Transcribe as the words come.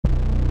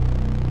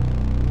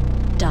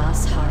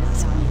Das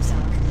Harkes music.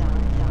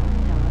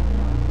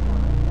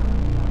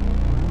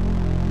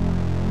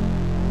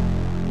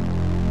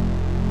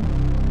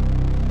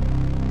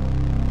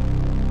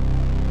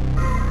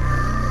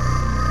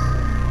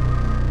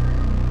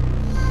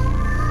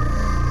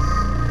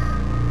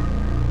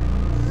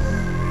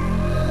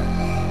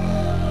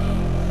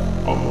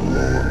 I'm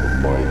alone on the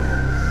mic,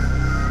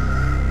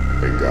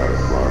 ain't got a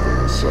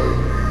rival in sight.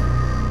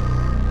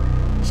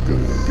 It's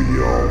gonna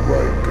be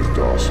alright, cause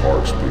Das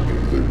Harkes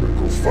picking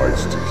lyrical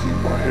fights to keep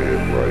my head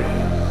right.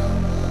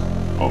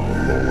 I'm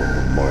alone on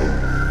the mic,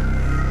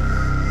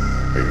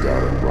 ain't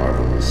got a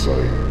rival in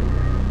sight.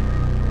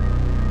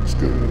 It's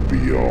gonna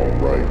be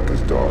alright,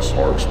 cause Das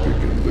Harkes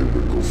picking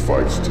lyrical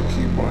fights to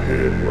keep my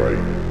head right.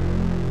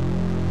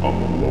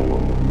 I'm alone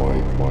on the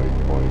mic,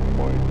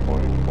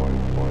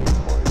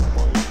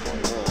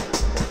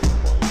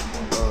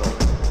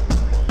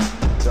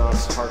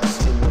 Das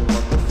Harkes in the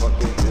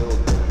motherfucking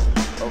building.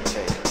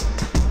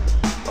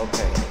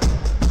 Okay,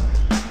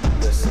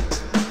 listen.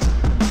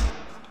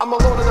 I'm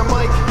alone on the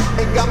mic,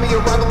 ain't got me a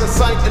rival in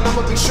sight, and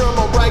I'ma be sure I'm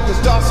alright,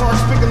 cause Das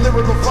Harkes picking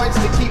lyrical fights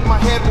to keep my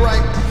head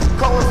right.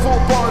 Calling full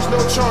bars, no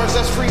charge,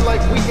 that's free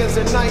like weekends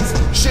and nights.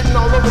 Shitting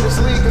all over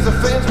this league cause the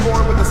fans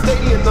born with the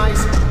stadium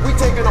nights. We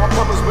taking all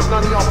comers, but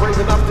none of y'all brave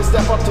enough to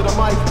step up to the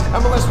mic.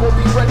 MLS won't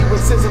be ready when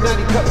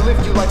Cincinnati cut and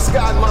lift you like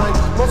Skyline.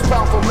 Most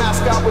powerful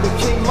mascot with a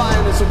king lion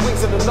and some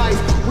wings and a knife.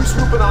 We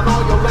swooping on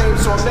all your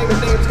lanes, so I'm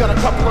naming names, got a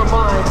couple of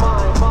mine.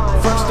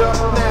 First up,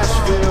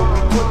 Nashville,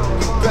 we put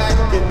you back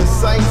in the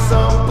sights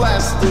on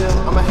blast still.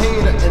 I'm a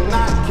hater and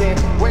I can't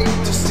wait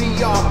to see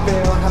y'all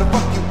fail. How the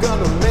fuck you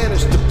gonna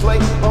manage to play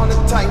on the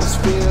Titans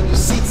field? Your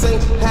seats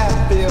ain't half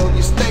filled,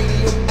 your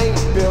stadium ain't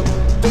built.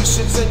 They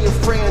shit's in your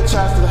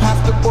franchise to half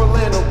the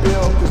Orlando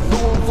bill. Cause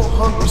Louisville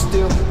hungry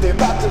still, they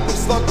about to be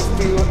slugger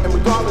field. And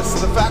regardless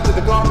of the fact that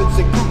the garbage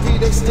they goofy,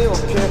 they still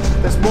care.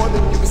 There's more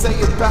than you can say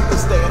about the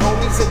stay at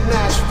homies in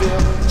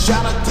Nashville.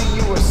 Shout out to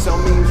you or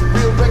some means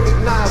real,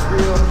 recognize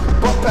real.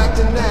 But back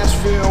to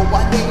Nashville,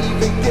 why they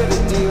even get a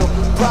deal?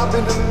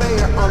 Probably the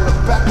mayor on the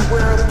back of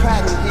wearing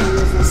patent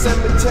heels. In the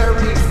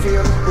cemetery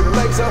field with the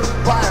legs up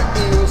fire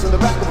eels. In the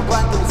back of a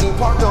black limousine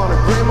parked on her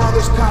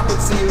grandmother's coffin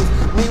seals.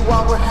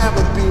 Meanwhile we're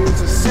having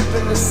beers and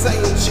sipping and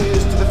saying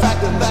cheers to the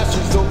fact that last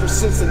year's over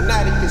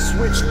Cincinnati can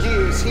switch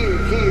gears. Here.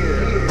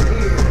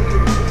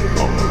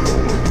 I'm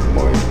alone on the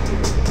mic,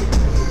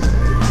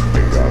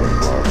 ain't got a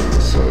rival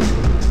in sight.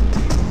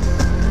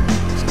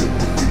 It's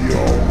gonna be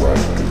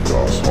alright, cause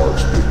Das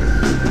Harkes picking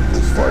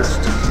lyrical fights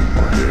to keep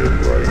my head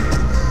right.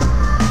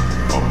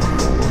 I'm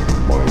alone on the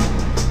mic,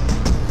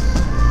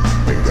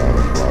 ain't got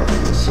a rival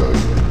in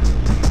sight.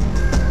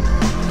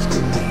 It's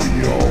gonna be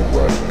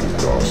alright, cause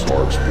Das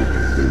Harkes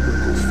picking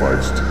lyrical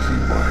fights to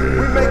keep my head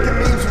We right. making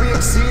memes, we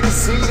exceeded,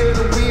 seated,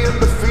 and we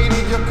undefeated.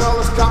 Your call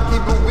us cocky,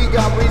 but we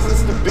got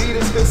reasons to beat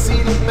us.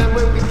 Conceited, man,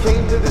 when we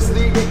came to this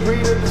league and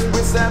greeted us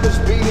with savage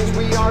beatings.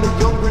 We are the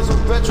young grizzled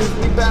veterans,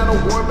 we battle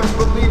war, best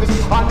believers.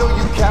 I know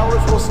you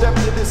cowards will step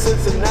to this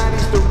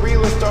Cincinnati's the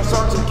realest. Our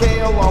Sergeant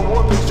KL, our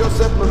war picks,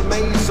 Joseph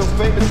LeMay.